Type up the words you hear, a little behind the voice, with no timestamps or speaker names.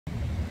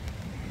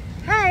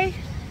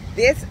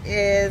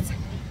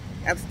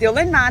I'm still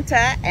in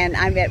Manta, and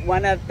I'm at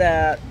one of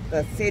the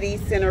city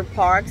center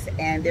parks,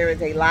 and there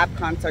is a live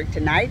concert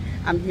tonight.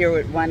 I'm here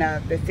with one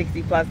of the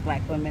 60+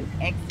 Black Women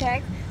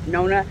Expats,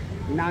 Nona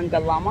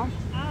Nangalama.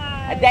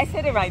 I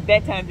said it right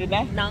that time, didn't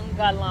I?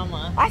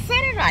 Nangalama. I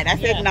said it right. I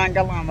said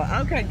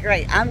Nangalama. Okay,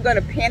 great. I'm going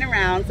to pan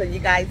around so you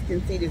guys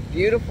can see this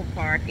beautiful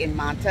park in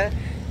Manta,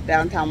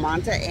 downtown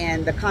Manta,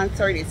 and the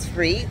concert is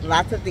free.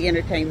 Lots of the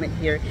entertainment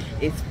here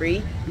is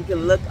free. You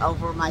can look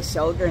over my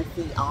shoulder and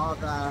see all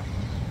the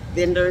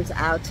vendors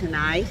out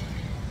tonight.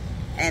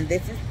 And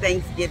this is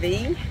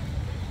Thanksgiving.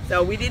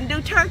 So we didn't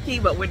do turkey,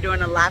 but we're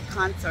doing a live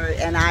concert,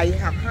 and I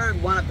have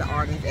heard one of the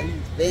artists, and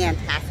he's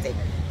fantastic.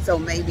 So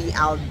maybe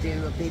I'll do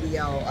a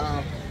video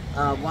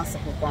of once the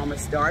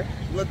performance starts.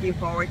 Looking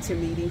forward to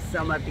meeting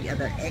some of the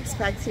other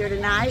expats here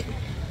tonight.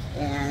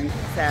 And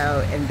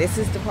this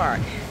is the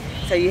park.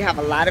 So you have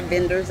a lot of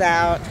vendors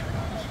out,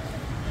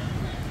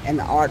 and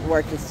the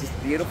artwork is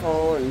just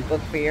beautiful, and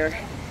book fair.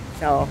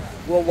 So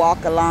we'll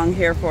walk along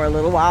here for a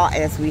little while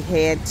as we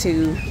head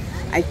to,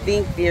 I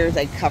think there's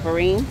a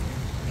covering.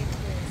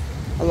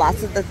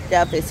 Lots of the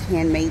stuff is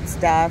handmade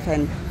stuff,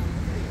 and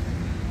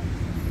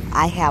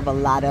I have a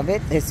lot of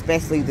it,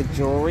 especially the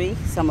jewelry.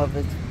 Some of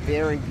it's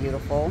very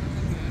beautiful.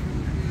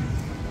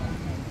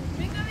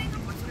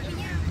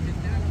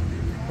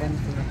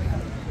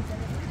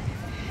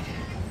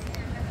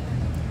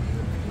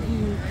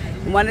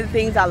 One of the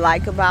things I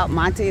like about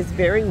Manta is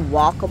very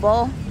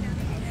walkable.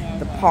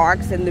 The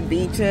parks and the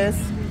beaches.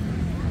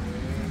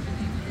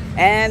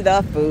 And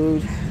the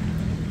food.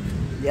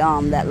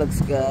 Yum, that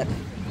looks good.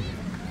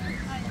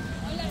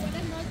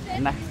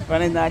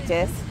 Buenas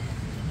noches.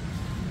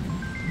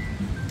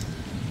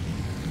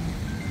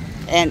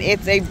 And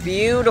it's a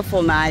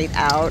beautiful night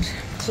out,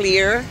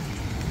 clear.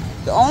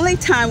 The only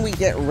time we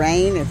get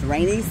rain is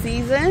rainy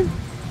season.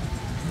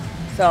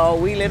 So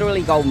we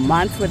literally go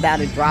months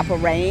without a drop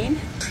of rain.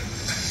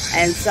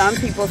 And some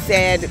people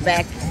said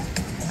back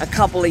a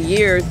couple of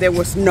years there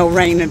was no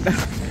rain in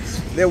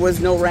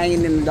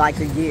like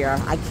a year.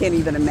 I can't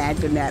even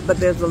imagine that. But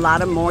there's a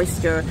lot of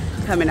moisture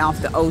coming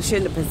off the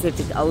ocean, the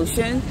Pacific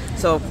Ocean.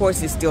 So of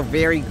course it's still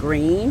very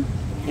green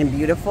and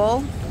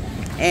beautiful.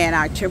 And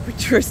our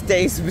temperature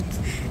stays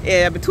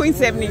between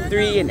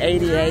 73 and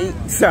 88,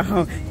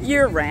 so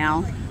year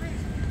round,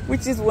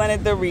 which is one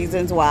of the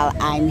reasons why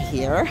I'm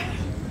here.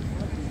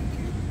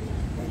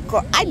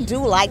 I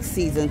do like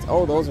seasons.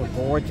 Oh, those are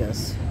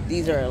gorgeous.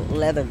 These are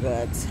leather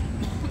goods.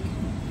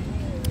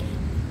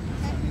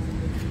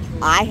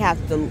 I have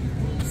to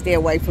stay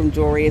away from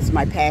jewelry. It's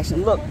my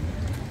passion. Look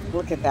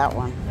at that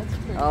one. That's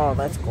pretty. Oh,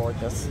 that's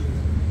gorgeous.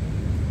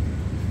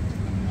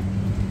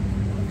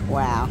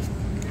 Wow.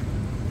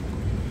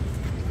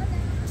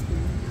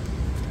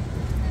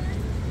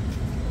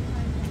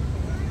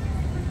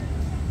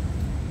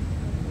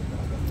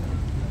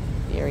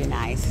 Very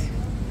nice.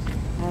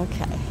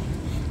 Okay.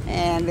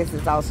 And this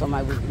is also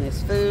my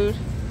weakness food.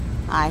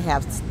 I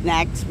have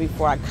snacks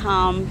before I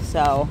come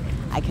so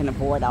I can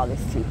avoid all this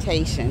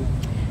temptation.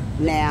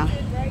 Now,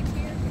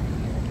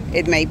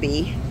 it may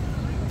be.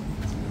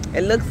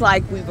 It looks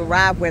like we've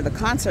arrived where the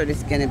concert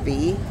is going to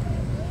be.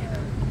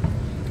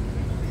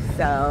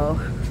 So,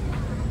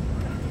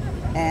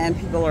 and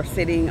people are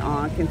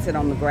can sit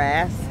on the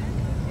grass.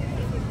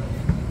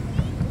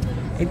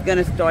 It's going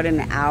to start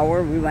in an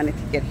hour. We wanted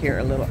to get here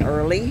a little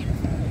early.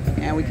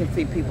 And we can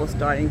see people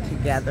starting to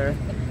gather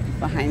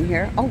behind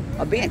here. Oh,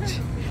 a bench.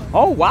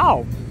 Oh,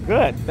 wow.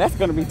 Good. That's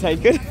going to be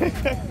taken.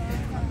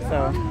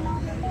 So,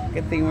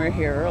 good thing we're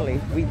here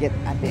early. We get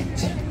a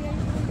bench.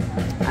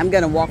 I'm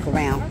going to walk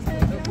around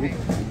and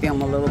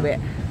film a little bit.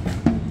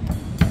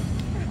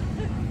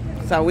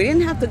 So, we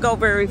didn't have to go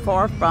very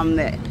far from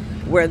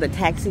where the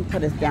taxi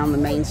put us down the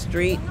main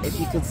street. If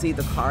you could see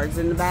the cars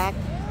in the back.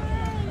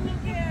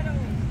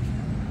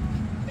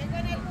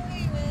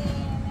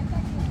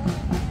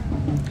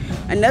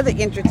 Another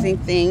interesting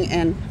thing,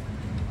 and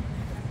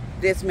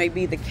this may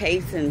be the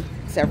case in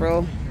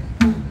several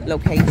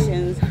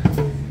locations,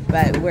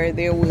 but where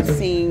they will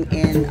sing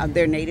in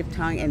their native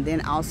tongue and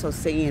then also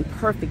sing in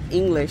perfect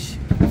English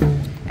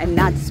and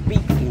not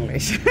speak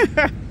English.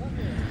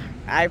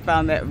 I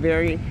found that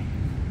very,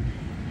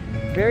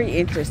 very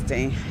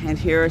interesting. And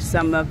here are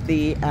some of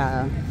the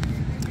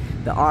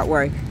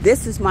artwork.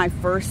 This is my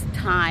first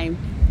time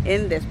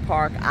in this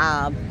park.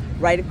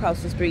 Right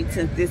across the street,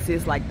 since this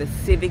is like the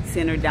civic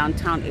center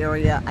downtown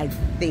area, I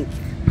think.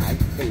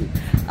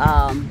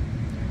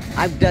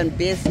 I've done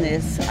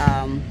business,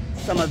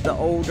 some of the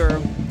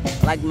older,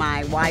 like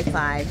my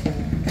Wi-Fi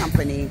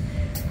company,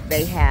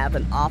 they have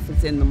an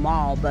office in the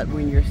mall, but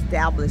when you're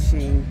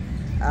establishing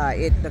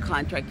the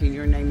contract in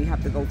your name, you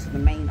have to go to the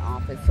main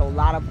office. So a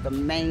lot of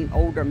the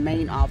older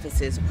main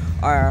offices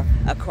are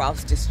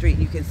across the street.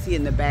 You can see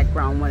in the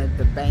background one of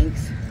the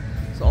banks.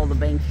 So all the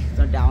banks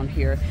are down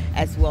here,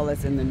 as well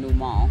as in the new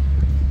mall.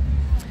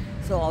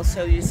 So I'll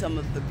show you some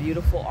of the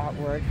beautiful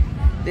artwork.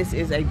 This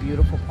is a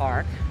beautiful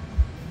park.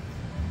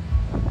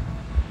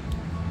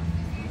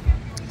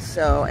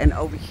 So, and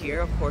over here,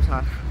 of course,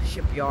 our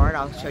shipyard,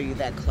 I'll show you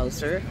that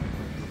closer.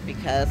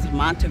 because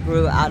Manta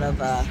grew out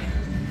of a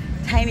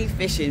tiny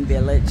fishing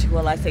village.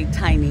 Well, I say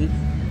tiny.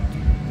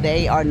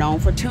 They are known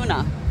for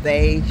tuna.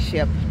 They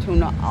ship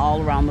tuna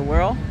all around the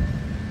world.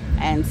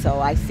 And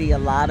so I see a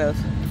lot of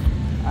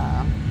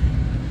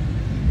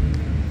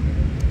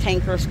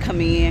tankers come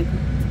in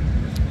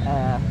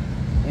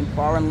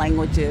foreign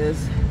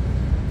languages.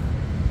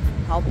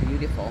 How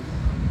beautiful.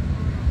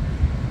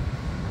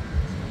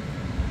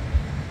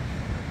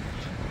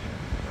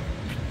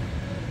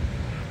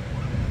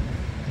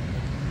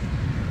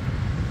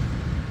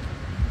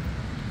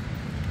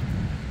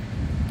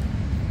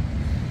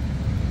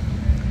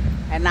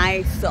 And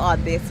I saw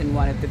this in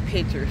one of the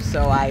pictures,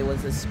 so I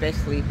was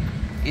especially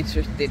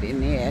interested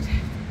in it.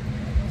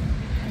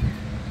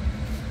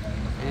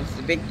 And it's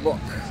a big book.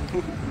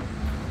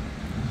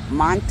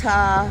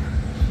 Manta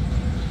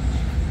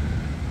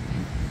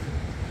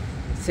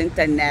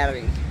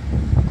Centenary.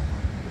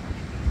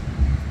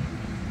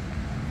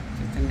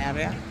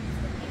 Centenaria.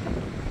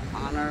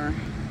 Honor,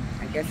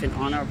 I guess in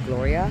honor of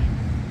Gloria.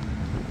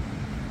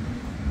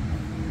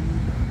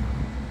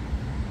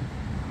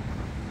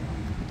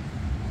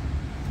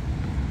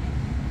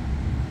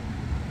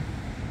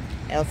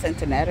 El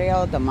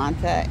Centenario de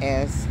Manta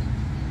es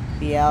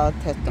el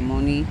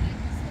testimony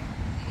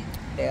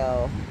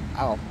del...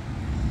 Oh,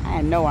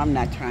 I know I'm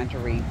not trying to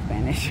read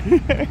Spanish.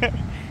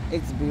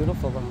 It's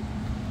beautiful though.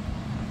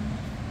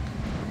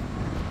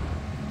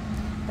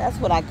 That's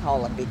what I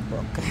call a big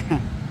book.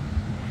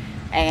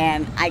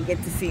 And I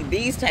get to see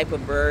these type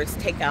of birds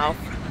take off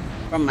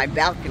from my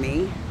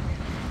balcony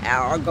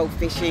or go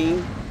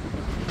fishing.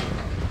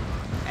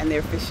 And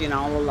they're fishing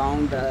all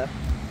along the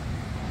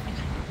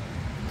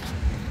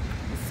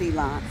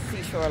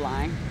seashore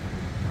line.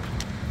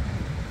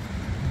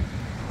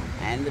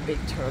 And the big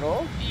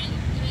turtle.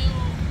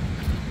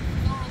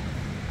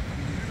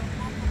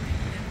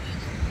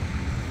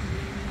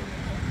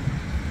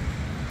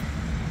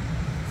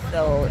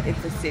 So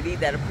it's a city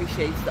that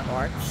appreciates the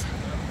arts.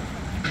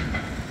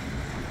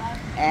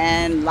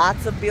 And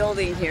lots of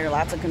building here,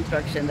 lots of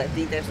construction. I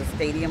think there's a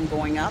stadium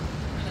going up.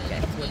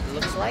 That's what it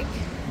looks like.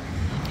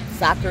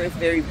 Soccer is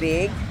very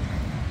big.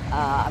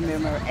 I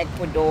remember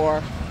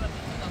Ecuador,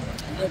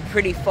 went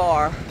pretty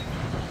far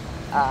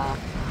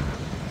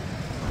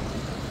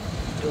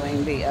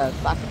doing the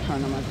soccer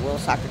tournaments, world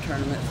soccer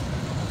tournaments.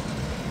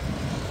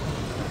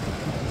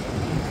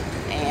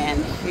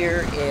 And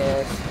here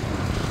is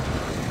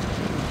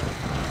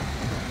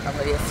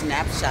probably a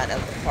snapshot of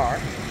the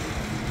park.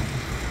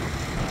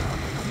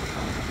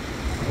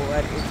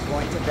 What it's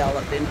going to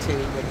develop into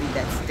will be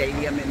that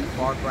stadium in the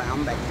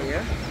foreground back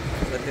there.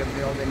 That's what they're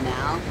building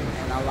now.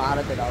 And a lot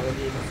of it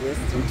already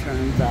exists in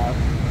terms of,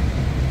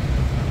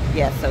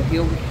 yeah, so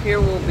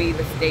here will be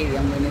the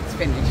stadium when it's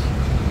finished.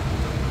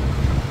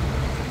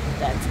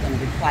 That's going to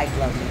be quite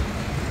lovely.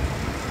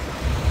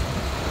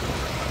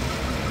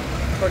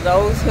 For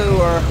those who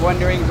are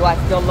wondering, do I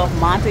still love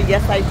Manta?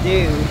 Yes, I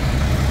do.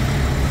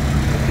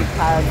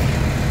 Because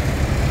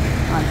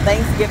on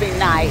Thanksgiving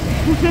night,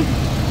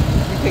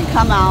 you can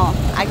come out,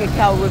 I can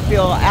tell we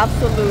feel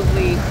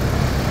absolutely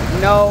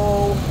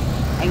no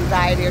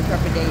anxiety or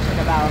trepidation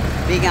about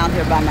being out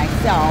here by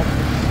myself.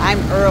 I'm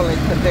early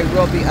because there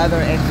will be other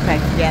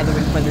expats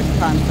gathering for this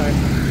concert.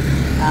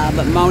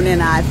 But Mona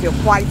and I feel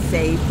quite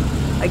safe.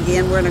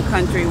 Again, we're in a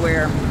country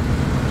where,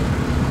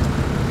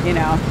 you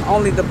know,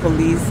 only the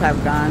police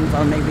have guns,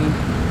 or maybe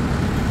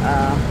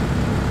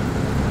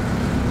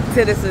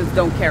citizens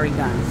don't carry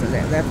guns. So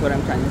that's what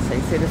I'm trying to say.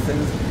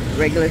 Citizens,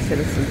 regular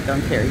citizens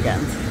don't carry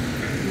guns.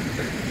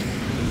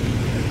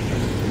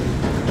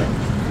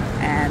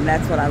 And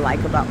that's what I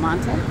like about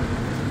Manta.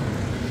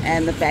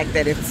 And the fact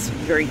that it's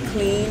very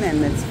clean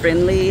and it's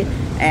friendly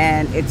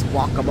and it's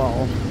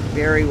walkable,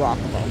 very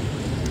walkable.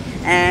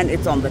 And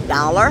it's on the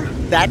dollar.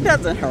 That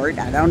doesn't hurt.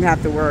 I don't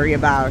have to worry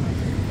about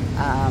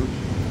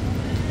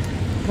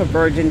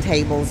conversion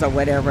tables or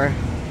whatever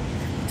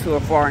to a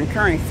foreign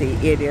currency.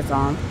 It is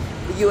on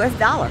the US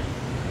dollar.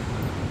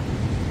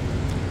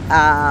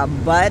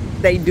 But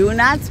they do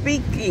not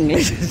speak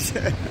English.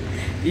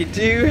 You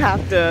do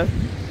have to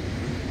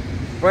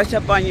brush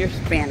up on your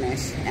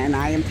Spanish, and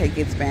I am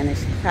taking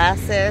Spanish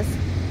classes,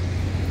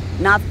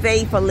 not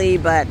faithfully,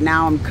 but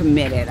now I'm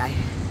committed.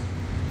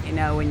 You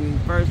know, when you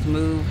first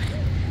move,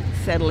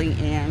 settling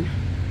in,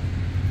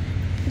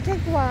 it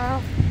takes a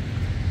while,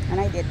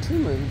 and I did 2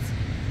 moves,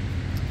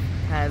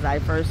 because I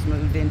first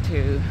moved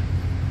into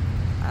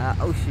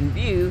Ocean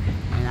View,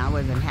 and I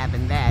wasn't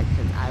having that,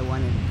 because I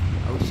wanted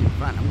ocean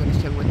front. I'm going to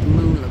show you what the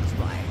moon looks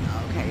like.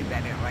 Okay, is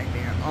that it right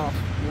there? Oh,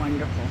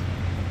 wonderful.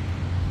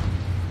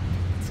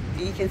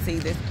 You can see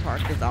this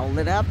park is all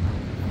lit up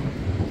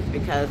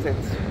because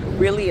it's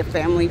really a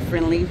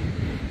family-friendly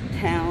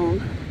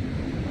town,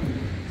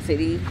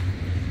 city.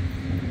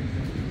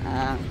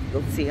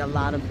 You'll see a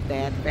lot of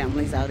dad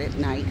families out at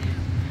night.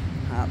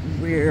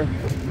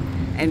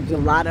 And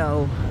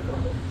gelato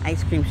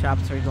ice cream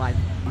shops are like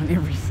on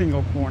every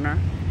single corner.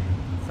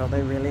 So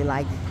they really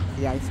like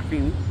the ice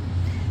cream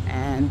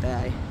and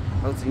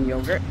frozen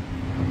yogurt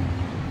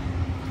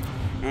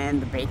and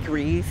the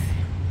bakeries.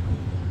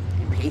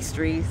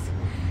 pastries.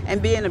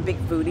 And being a big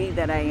foodie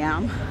that I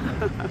am,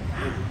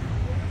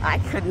 I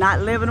could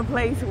not live in a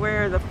place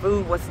where the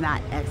food was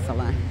not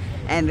excellent.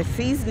 And the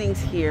seasonings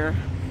here,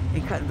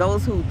 because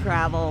those who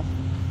travel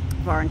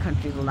foreign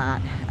countries a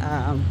lot,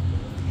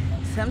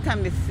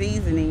 sometimes the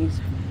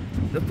seasonings,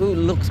 the food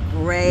looks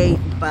great,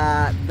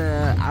 but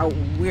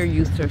we're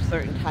used to a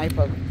certain type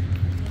of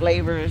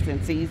flavors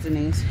and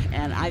seasonings.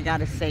 And I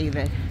gotta say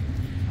that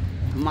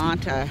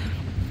Manta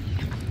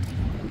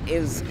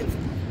is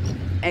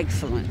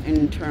excellent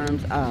in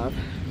terms of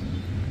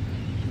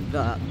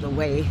the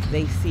way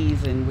they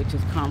season, which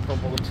is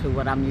comparable to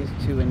what I'm used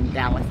to in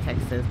Dallas,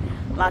 Texas.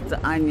 Lots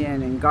of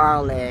onion and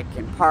garlic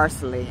and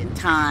parsley and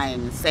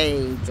thyme and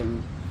sage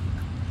and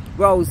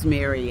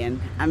rosemary,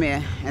 and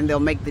and they'll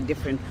make the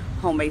different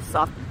homemade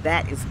sauce.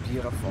 That is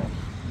beautiful.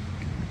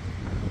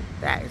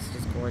 That is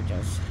just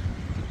gorgeous.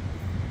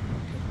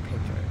 Take a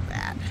picture of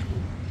that.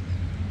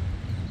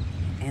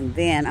 And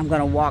then I'm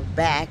gonna walk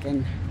back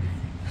and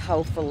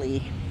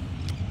hopefully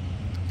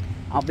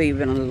I'll be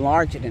even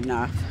enlarge it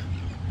enough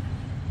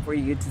for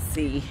you to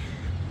see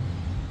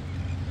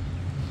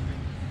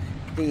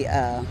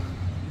the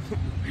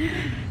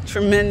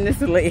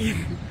tremendously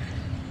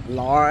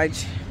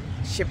large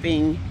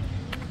shipping,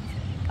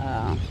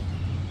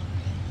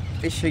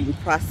 fishing,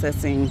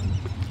 processing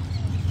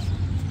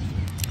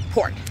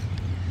port.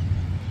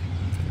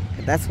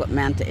 That's what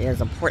Manta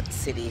is, a port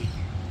city.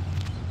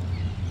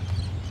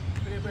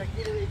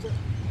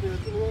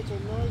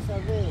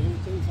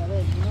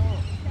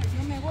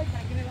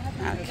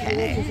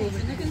 Okay,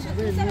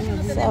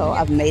 so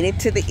I've made it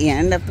to the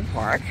end of the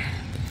park,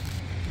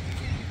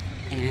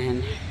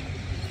 and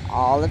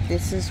all of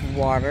this is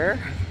water.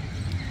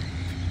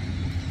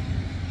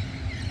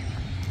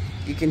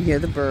 You can hear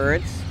the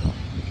birds.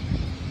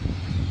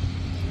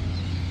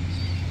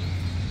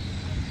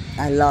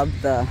 I love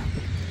the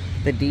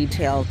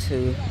detail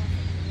to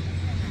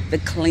the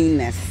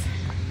cleanness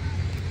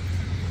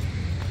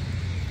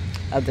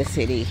of the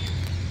city.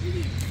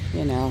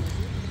 You know,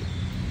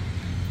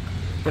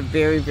 the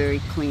very, very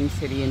clean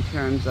city in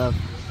terms of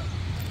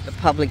the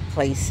public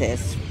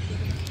places.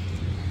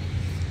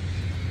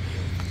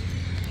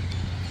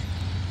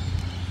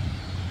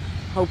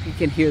 Hope you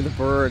can hear the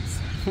birds.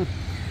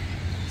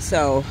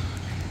 So,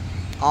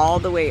 all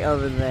the way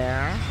over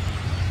there,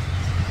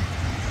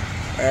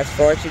 as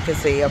far as you can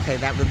see, okay,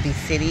 that would be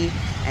city,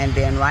 and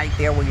then right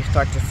there where you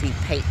start to see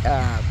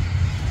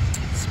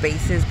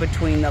spaces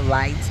between the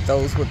lights,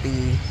 those would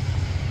be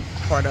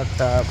part of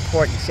the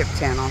port and ship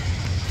channel.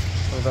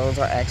 So those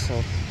are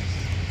actual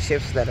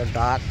ships that are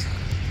docked.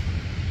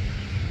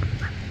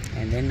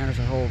 And then there's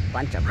a whole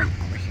bunch of them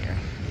over here.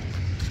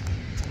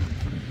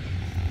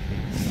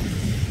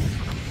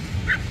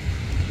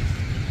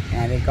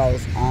 And it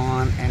goes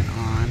on and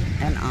on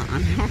and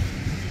on.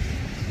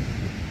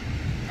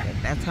 But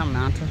that's how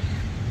Manta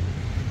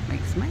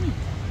makes money,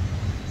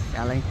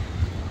 selling.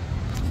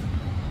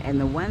 And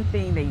the one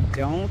thing they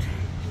don't,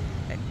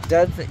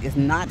 is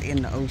not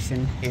in the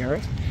ocean here,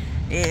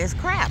 is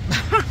crab.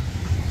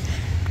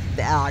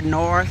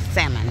 Nor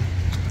salmon.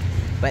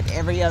 But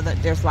every other,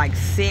 there's like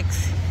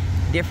 6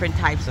 different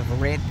types of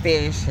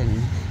redfish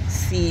and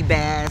sea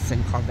bass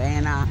and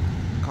corvina,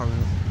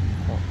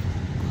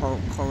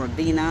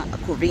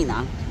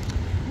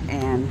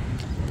 and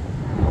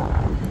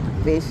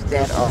fish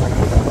that are,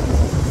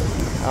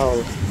 oh,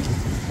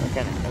 look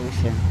at the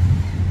ocean.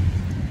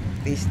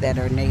 Fish that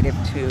are native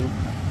to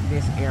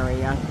this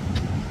area.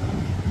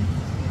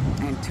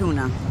 And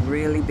tuna,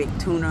 really big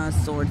tuna,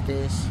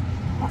 swordfish.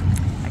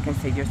 Like I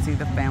said, you'll see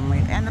the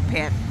family and the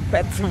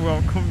pets are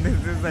welcome.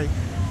 This is a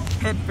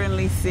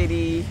pet-friendly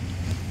city.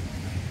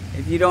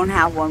 If you don't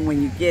have one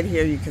when you get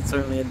here, you can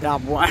certainly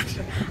adopt one.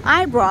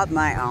 I brought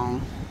my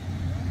own.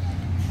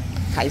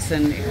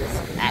 Tyson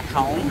is at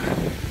home.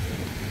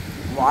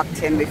 Walked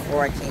him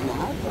before I came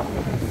out.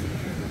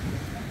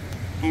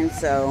 And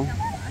so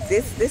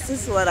this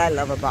is what I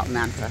love about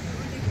Manta.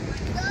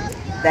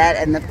 That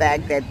and the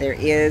fact that there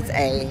is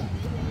a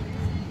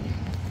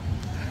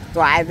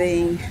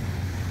thriving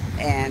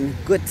and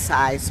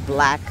good-sized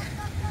Black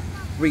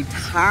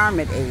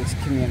retirement age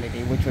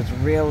community, which was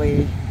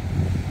really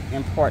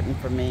important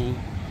for me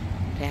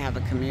to have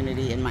a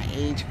community in my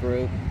age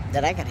group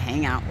that I could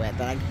hang out with,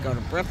 that I could go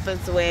to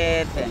breakfast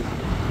with, and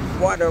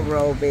water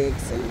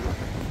aerobics and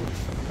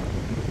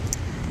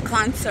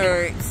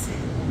concerts.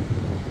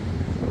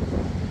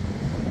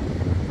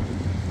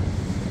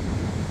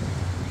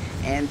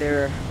 And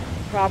there are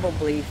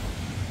probably,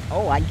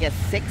 I guess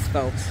 6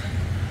 folks,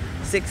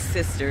 6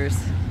 sisters.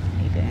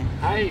 Hey, Dan.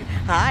 Hi.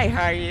 Hi,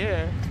 how are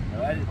you?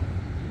 All right.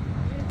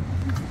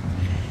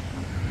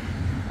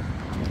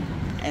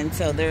 And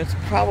so there's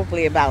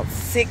probably about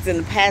 6 in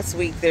the past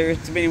week. There's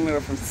been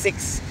anywhere from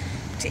 6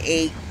 to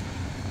 8,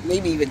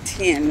 maybe even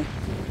 10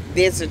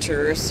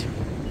 visitors,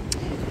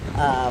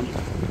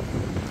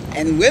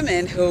 and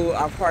women who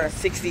are part of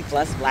 60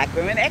 Plus Black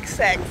Women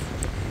Expats,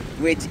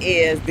 which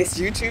is this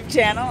YouTube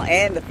channel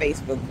and the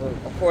Facebook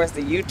group. Of course,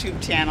 the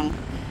YouTube channel,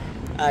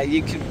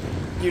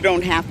 you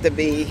don't have to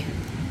be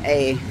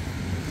a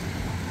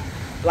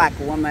Black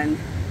woman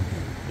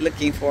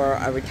looking for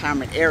a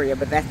retirement area,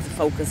 but that's the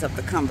focus of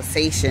the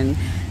conversation,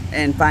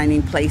 and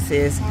finding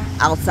places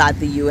outside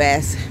the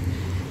U.S.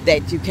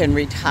 that you can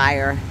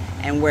retire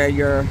and where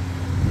your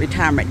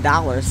retirement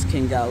dollars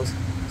can go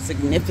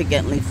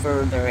significantly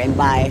further and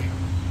buy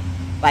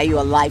you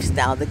a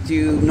lifestyle that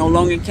you no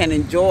longer can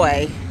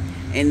enjoy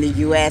in the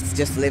U.S.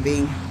 just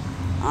living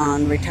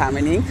on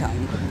retirement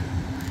income.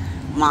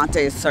 Manta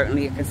is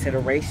certainly a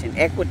consideration.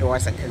 Ecuador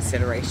is a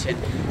consideration.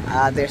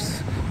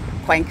 There's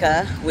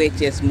Cuenca,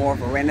 which is more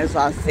of a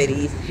Renaissance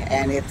city,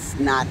 and it's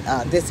not,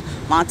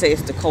 Manta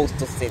is the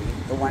coastal city,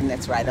 the one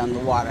that's right on the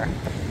water.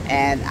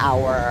 And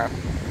our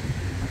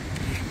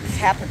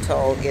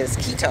capital is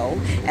Quito,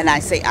 and I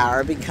say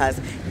our because,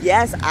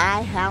 yes,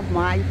 I have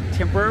my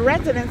temporary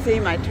residency,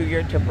 my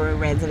 2-year temporary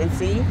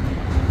residency.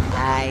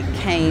 I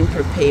came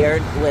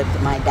prepared with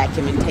my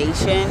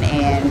documentation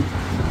and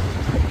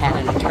had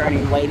an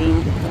attorney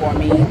waiting for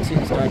me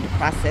to start the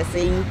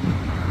processing.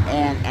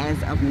 And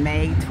as of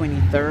May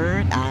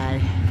 23rd,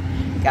 I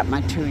got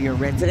my 2-year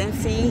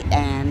residency.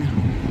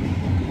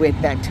 And with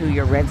that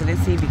 2-year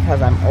residency,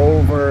 because I'm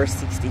over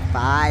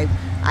 65,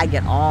 I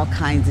get all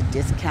kinds of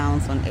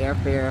discounts on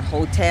airfare,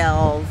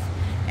 hotels,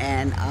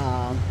 and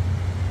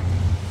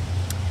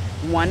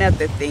one of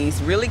the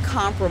things really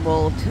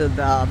comparable to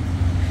the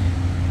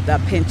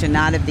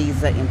pensionada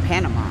visa in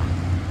Panama.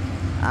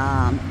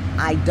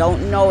 I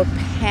don't know if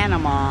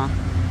Panama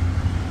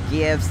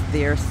gives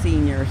their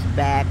seniors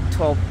back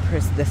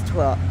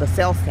 12%, the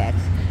sales tax.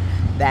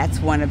 That's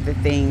one of the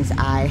things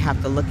I have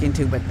to look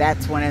into, but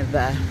that's one of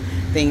the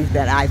things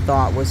that I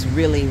thought was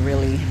really,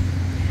 really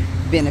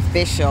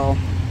beneficial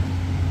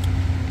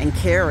and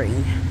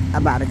caring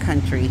about a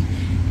country,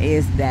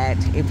 is that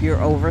if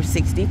you're over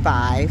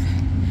 65,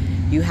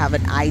 you have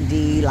an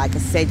ID like a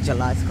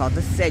cedula. It's called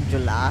the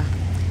cedula,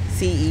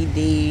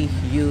 C-E-D-U-L-A,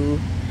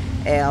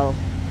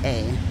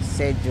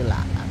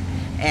 cedula.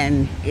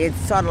 And it's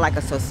sort of like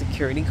a social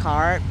security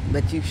card,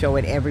 but you show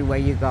it everywhere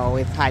you go.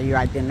 It's how you're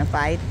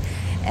identified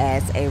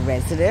as a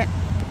resident.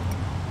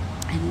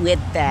 And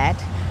with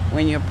that,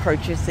 when you're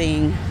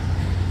purchasing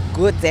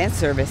goods and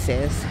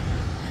services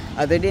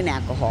other than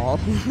alcohol,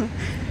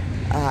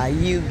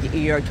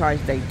 you're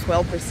charged a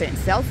 12%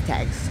 sales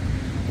tax.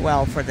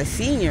 Well, for the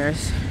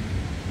seniors,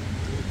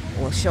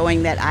 well,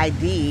 showing that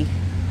ID,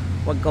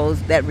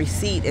 that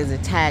receipt is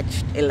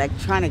attached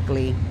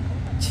electronically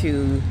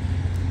to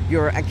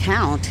your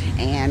account,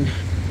 and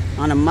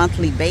on a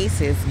monthly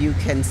basis you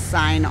can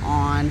sign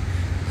on,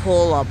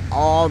 pull up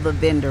all the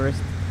vendors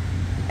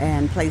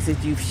and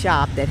places you've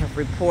shopped that have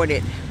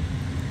reported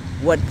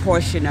what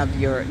portion of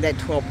that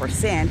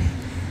 12%,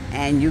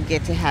 and you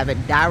get to have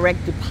it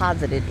direct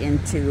deposited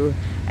into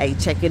a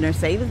checking or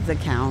savings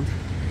account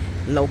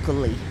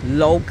locally,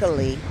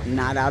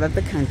 not out of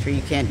the country.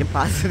 You can't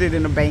deposit it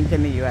in a bank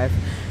in the US,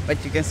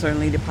 but you can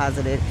certainly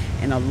deposit it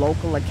in a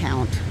local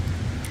account.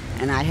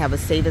 And I have a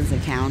savings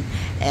account,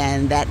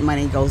 and that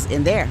money goes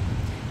in there,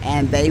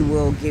 and they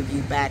will give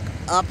you back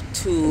up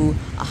to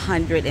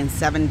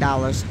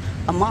 $107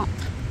 a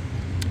month.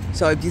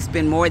 So if you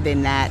spend more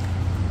than that,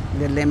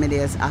 the limit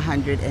is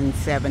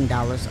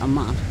 $107 a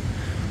month,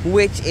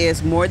 which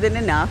is more than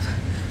enough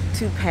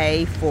to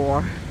pay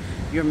for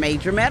your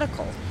major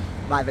medical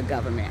by the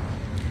government,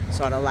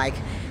 sort of like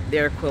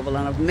their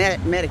equivalent of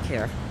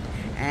Medicare.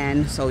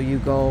 And so you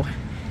go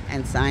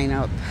and sign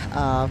up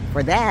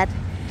for that.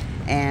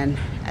 And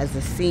as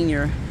a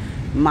senior,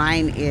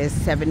 mine is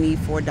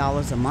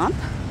 $74 a month,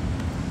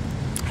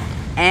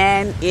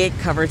 and it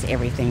covers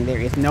everything. There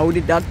is no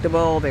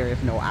deductible, there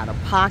is no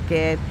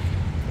out-of-pocket.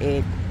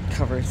 It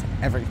covers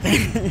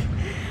everything.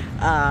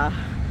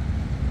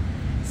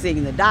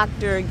 Seeing the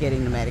doctor,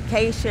 getting the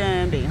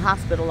medication, being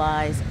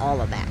hospitalized,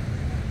 all of that.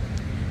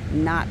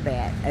 Not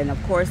bad. And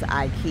of course,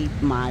 I keep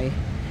my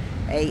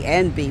A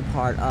and B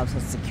part of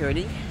Social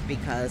Security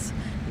because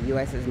the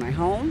U.S. is my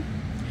home,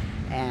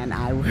 and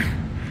I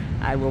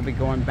will be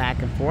going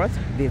back and forth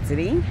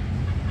visiting.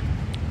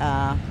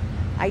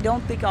 I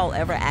don't think I'll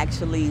ever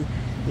actually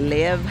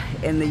live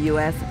in the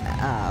U.S.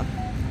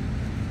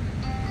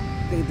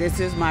 This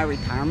is my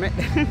retirement,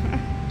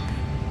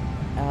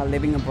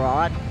 living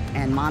abroad,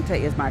 and Manta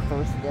is my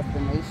first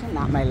destination,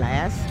 not my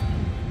last.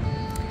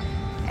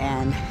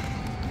 And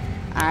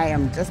I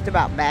am just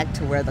about back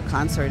to where the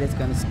concert is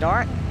going to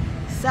start,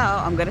 so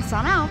I'm going to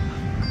sign out.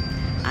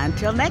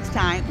 Until next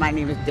time, my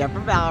name is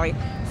Deborah Valerie,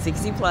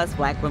 60 Plus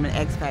Black Women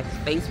Expats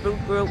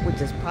Facebook group, which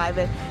is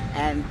private,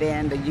 and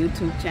then the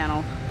YouTube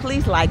channel.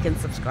 Please like and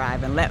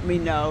subscribe, and let me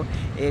know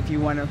if you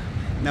want to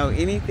know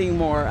anything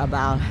more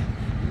about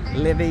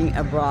living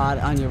abroad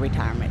on your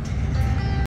retirement.